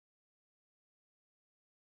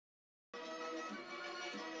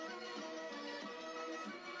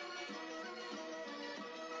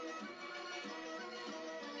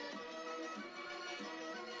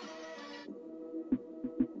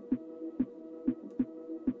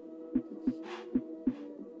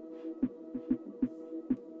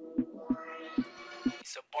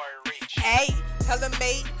Hey, tell them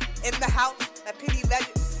made in the house, that Penny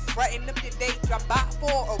Legend. Brighten up your day, drop by for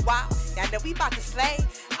a while. Now that we about to slay,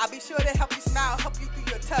 I'll be sure to help you smile, help you through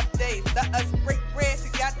your tough days. Let us break bread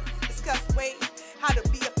together, discuss ways how to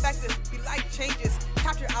be effective, be life changes,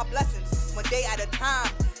 capture our blessings one day at a time.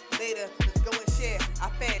 Later, let's go and share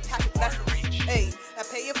our fantastic lessons. Hey, now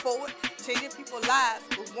pay it forward, changing people's lives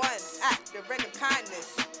with one act of random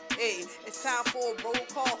kindness. Hey, it's time for a roll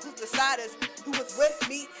call. Who's beside us? Who was with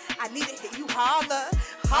me? I need to hear you holler.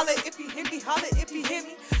 Holler if you hear me, holler if you hear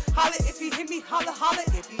me. Holler if you hear me, holler, holler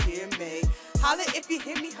if you hear me. Holler if you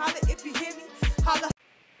hear me, holler if you hear me. Holler.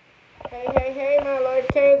 Hey, my Lord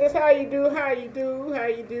Kansas, how you do?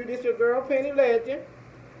 This your girl, Penny Legend.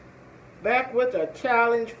 Back with a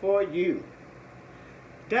challenge for you.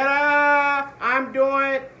 Ta-da! I'm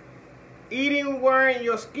doing Eating Wearing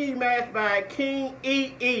Your Ski Mask by King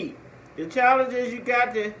EE. The challenge is you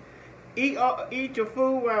got to eat your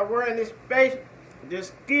food while wearing this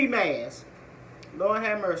ski mask. Lord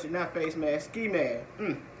have mercy, not face mask, ski mask.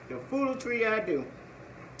 The foolery I do.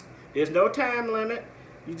 There's no time limit.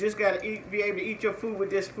 You just got to be able to eat your food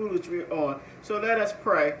with this foolery on. So let us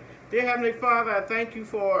pray. Dear Heavenly Father, I thank you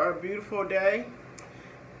for a beautiful day.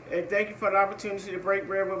 And thank you for the opportunity to break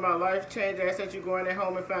bread with my life change. I ask that you go in that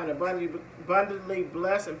home and find abundantly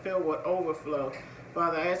blessed and filled with overflow.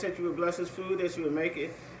 Father, I ask that you would bless this food, that you would make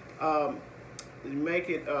it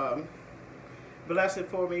blessed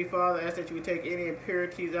for me. Father, I ask that you would take any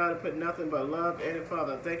impurities out and put nothing but love in it.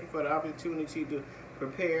 Father, thank you for the opportunity to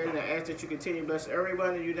prepare. And I ask that you continue to bless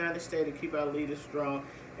everyone in the United States and keep our leaders strong.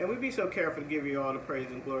 And we be so careful to give you all the praise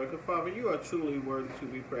and glory. Because, Father, you are truly worthy to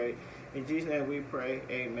be praised. In Jesus' name we pray.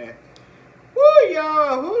 Amen. Woo,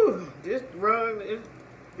 y'all. Woo. This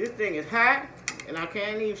thing is hot. And I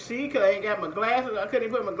can't even see because I ain't got my glasses. I couldn't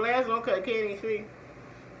even put my glasses on because I can't even see.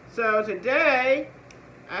 So today,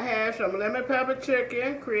 I have some lemon pepper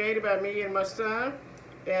chicken created by me and my son.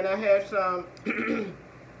 And I have some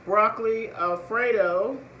broccoli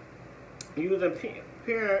Alfredo using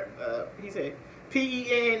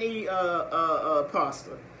P-E-N-E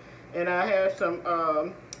pasta. And I have some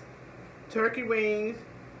turkey wings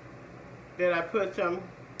that I put some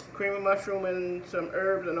cream of mushroom and some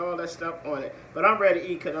herbs and all that stuff on it. But I'm ready to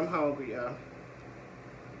eat because I'm hungry, y'all.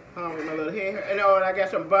 Hungry, my little hair. And I got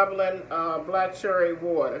some bubbling black cherry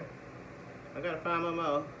water. I gotta find my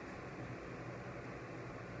mouth.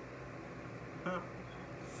 Huh?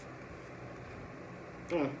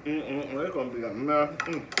 It's gonna be a mess.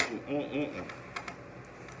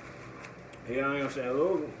 Yeah, I ain't saying,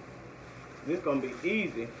 oh, this gonna be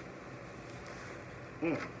easy.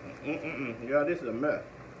 Yeah, this is a mess.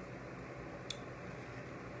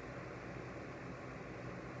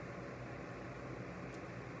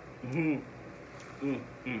 I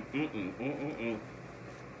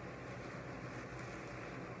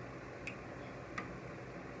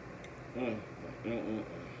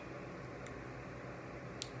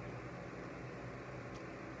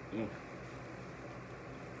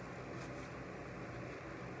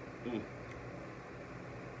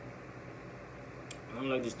don't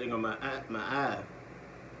like this thing on my eye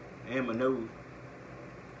and my nose.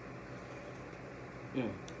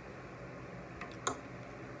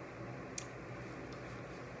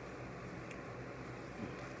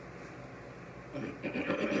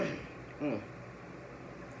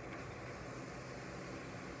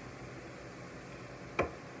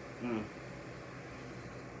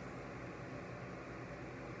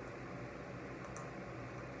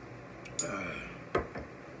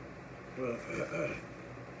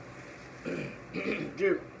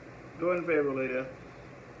 Dude, go in the favor later.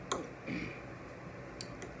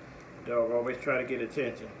 Dog always try to get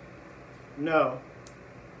attention. No.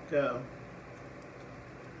 So.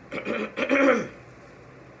 I'm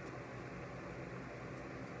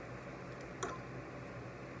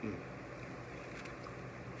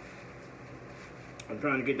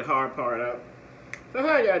trying to get the hard part out. So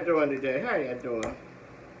how y'all doing today? How y'all doing?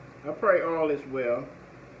 I pray all is well.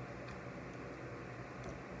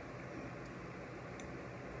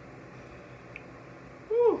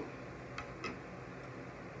 Whew.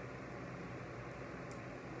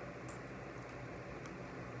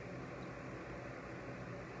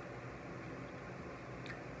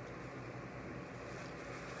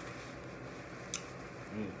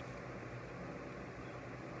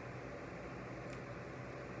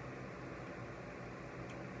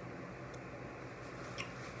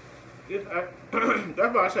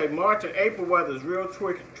 That's why I say March and April weather is real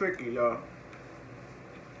tricky, y'all.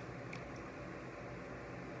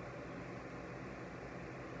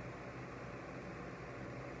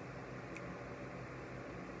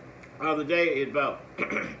 Other day it's about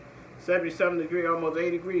 70-something degrees, almost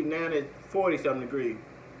 80 degrees. Now it's 40-something degrees.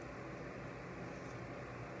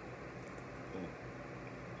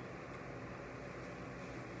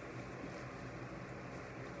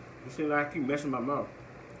 It seems like I keep messing my mouth.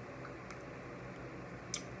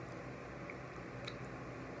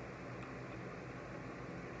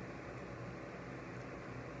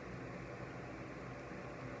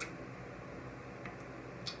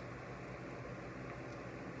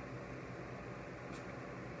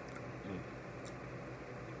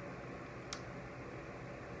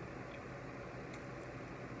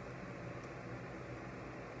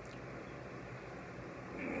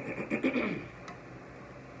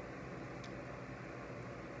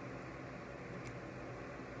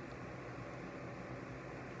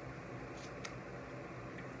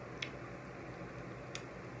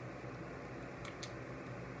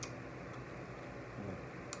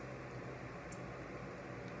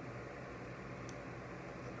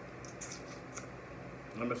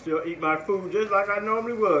 I'm gonna still eat my food just like I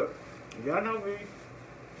normally would. Y'all know me.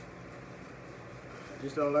 I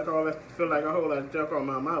just don't like all that, feel like a whole lot of junk on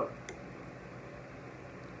my mouth.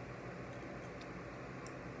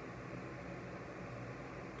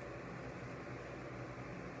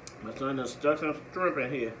 My son done stuck some shrimp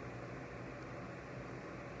in here.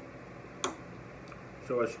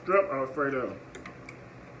 So a shrimp I was afraid of.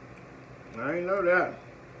 I ain't know that.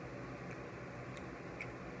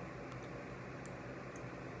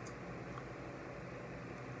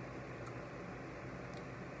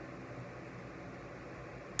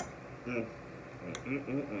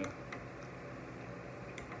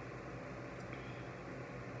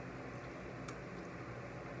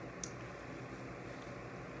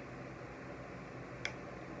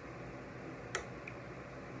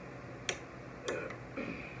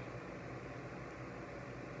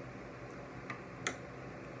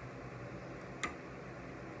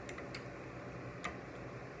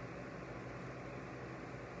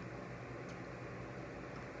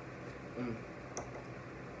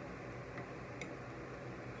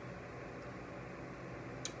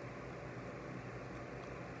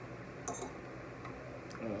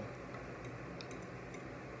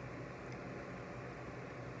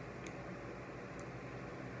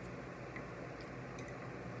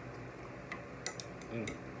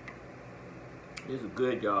 This is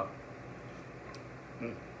good, y'all.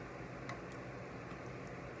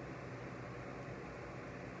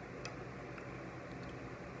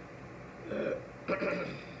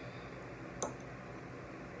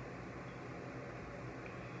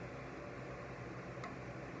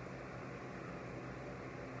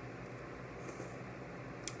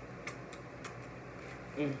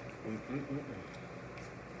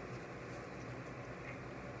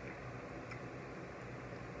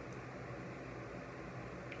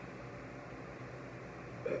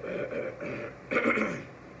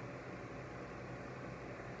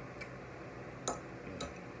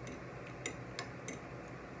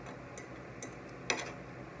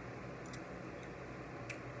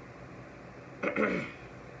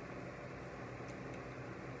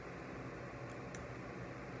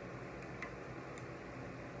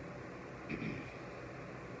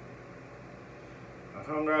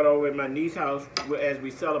 I hung out over at my niece's house as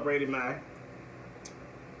we celebrated my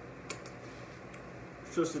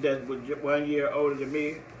sister that was 1 year older than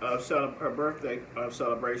me, her birthday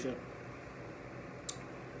celebration.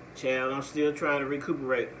 Child, I'm still trying to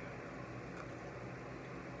recuperate.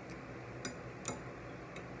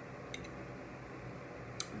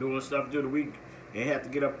 Doing stuff through the week and have to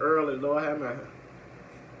get up early. Lord have mercy.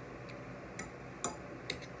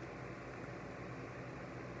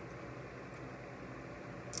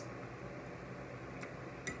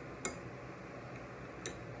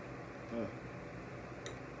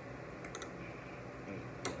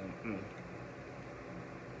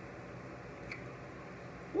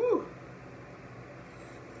 Woo.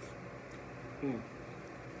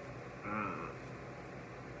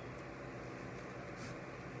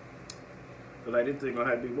 Feel like this thing gonna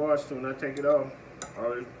have to be washed soon. I take it off.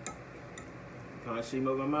 Already can't see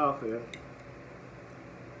my mouth here.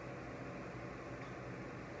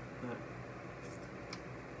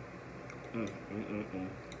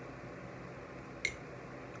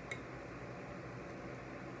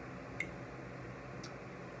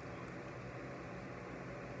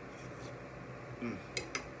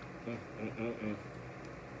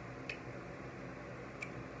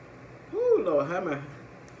 Ooh, Lord, have mercy.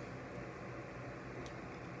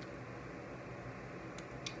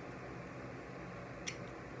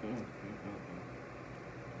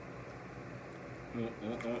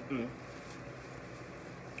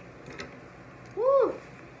 Woo!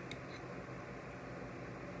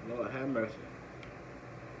 Lord have mercy.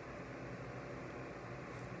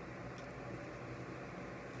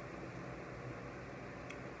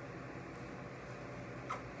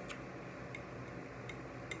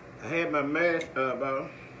 I had my mask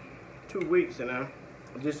about 2 weeks, and I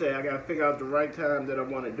just said I gotta figure out the right time that I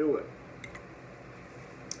want to do it.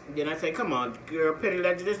 Then I say, come on, girl, Penny,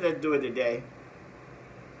 let's do it today.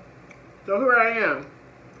 So here I am,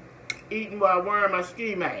 eating while wearing my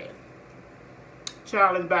ski mask.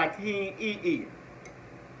 Challenged by King E.E.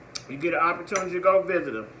 You get an opportunity to go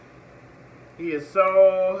visit him. He is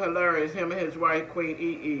so hilarious, him and his wife, Queen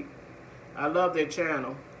E.E. I love their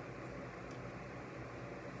channel.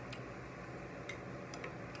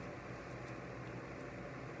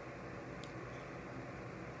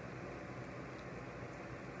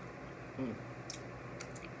 Mm.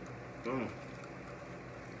 Mm.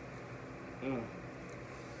 Mm.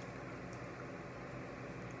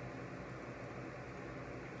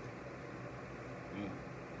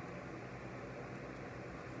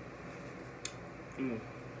 Mm.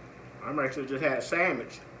 I'm actually just had a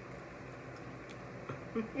sandwich.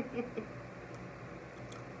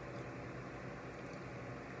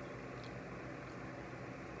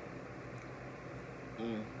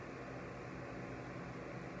 Mm.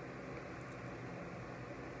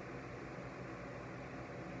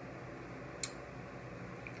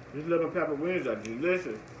 These lemon pepper wings are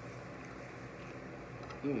delicious.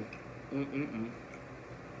 Mm. Mm mm mm.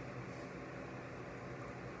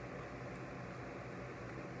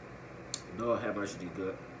 Lord have mercy,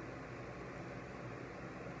 good.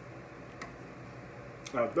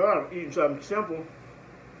 I thought I was eating something simple.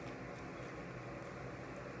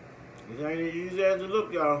 This ain't as easy as it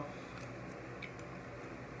look, y'all.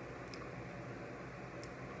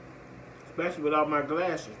 Especially without my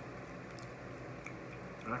glasses.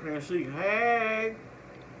 I can't see. Hey!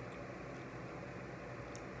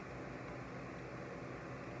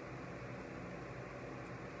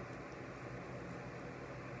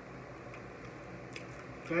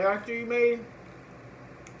 Can I see me?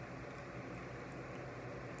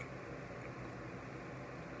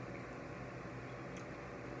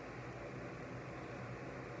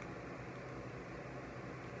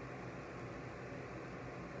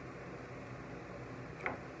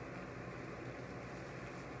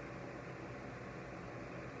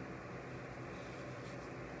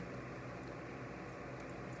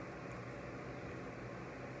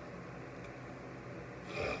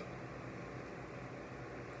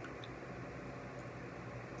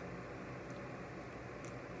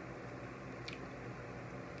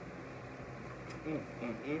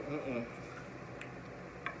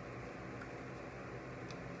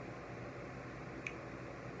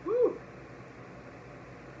 Woo!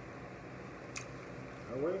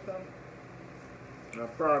 I wait some. I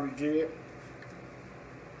probably did.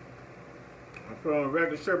 I put on a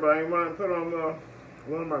regular shirt, but I ain't want to put on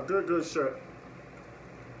one of my good shirts.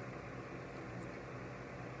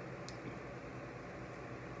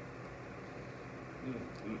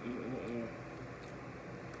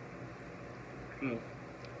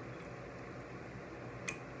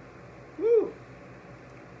 Woo!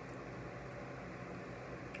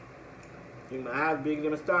 Think my eyes bigger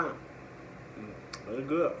than my stomach. That's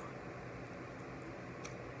good.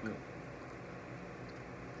 Man.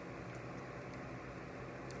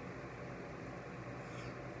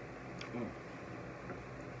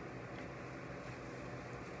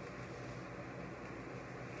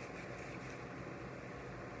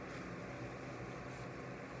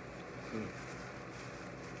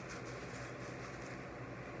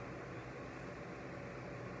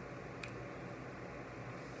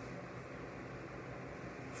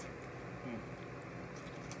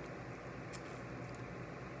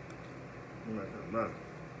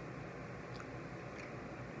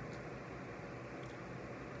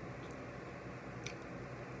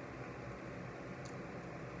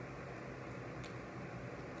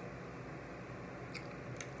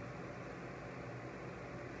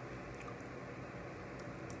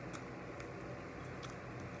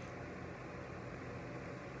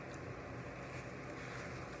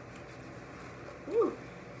 Woo.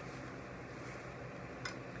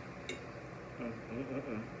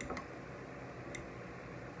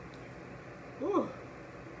 Whew.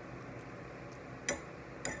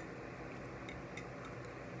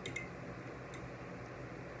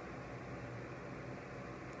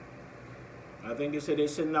 I think they said they're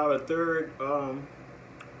sending out a third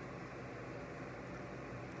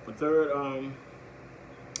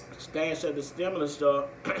stash of the stimulus stuff.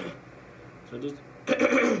 So this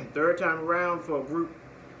third time around for a group,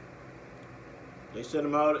 they sent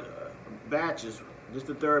them out batches. This is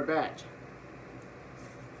the third batch.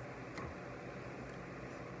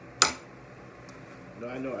 No,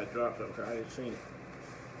 I know I dropped something. I didn't see it.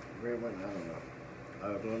 Red one, I don't know. I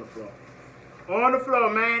was on the floor. On the floor,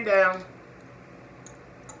 man, down.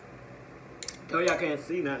 Oh, y'all can't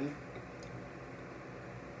see nothing.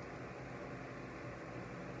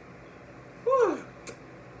 Whew.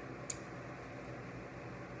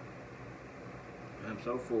 I'm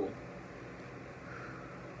so full.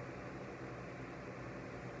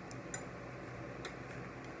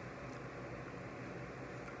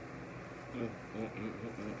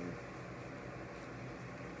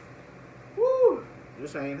 Woo!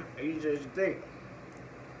 This ain't easy as you think.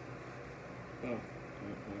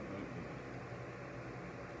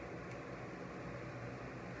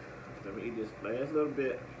 Let me eat this last little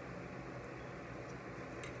bit.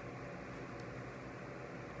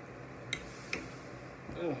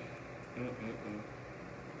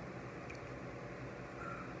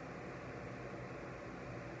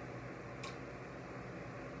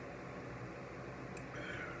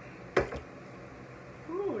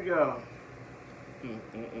 Ooh, y'all.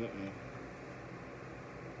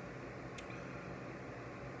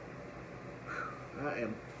 I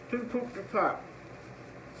am too pooped to pop.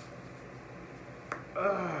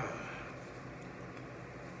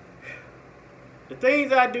 The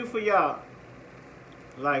things I do for y'all,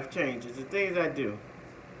 life changes. The things I do.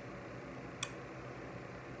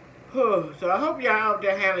 So I hope y'all out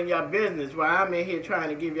there handling y'all business while I'm in here trying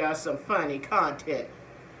to give y'all some funny content.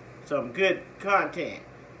 Some good content.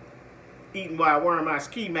 Eating while wearing my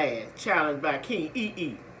ski mask. Challenged by King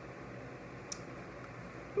EE.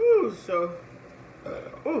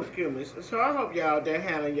 Excuse me. So I hope y'all out there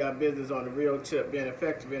handling y'all business on the real tip, being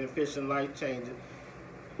effective and efficient, life changing.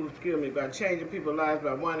 Excuse me, by changing people's lives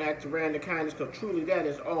by one act of random kindness, because truly that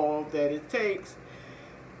is all that it takes.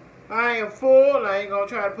 I am full. I ain't gonna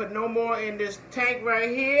try to put no more in this tank right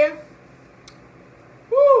here.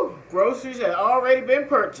 Woo! Groceries have already been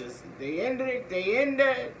purchased. They in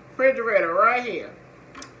the refrigerator right here.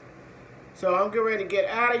 So I'm getting ready to get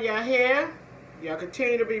out of y'all hair. Y'all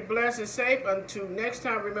continue to be blessed and safe. Until next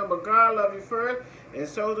time, remember God love you first, and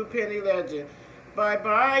so do Penny Legend.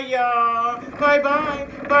 Bye-bye, y'all. Bye-bye.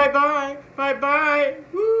 Bye-bye. Bye-bye.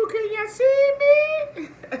 Woo, can y'all see me?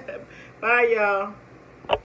 Bye, y'all.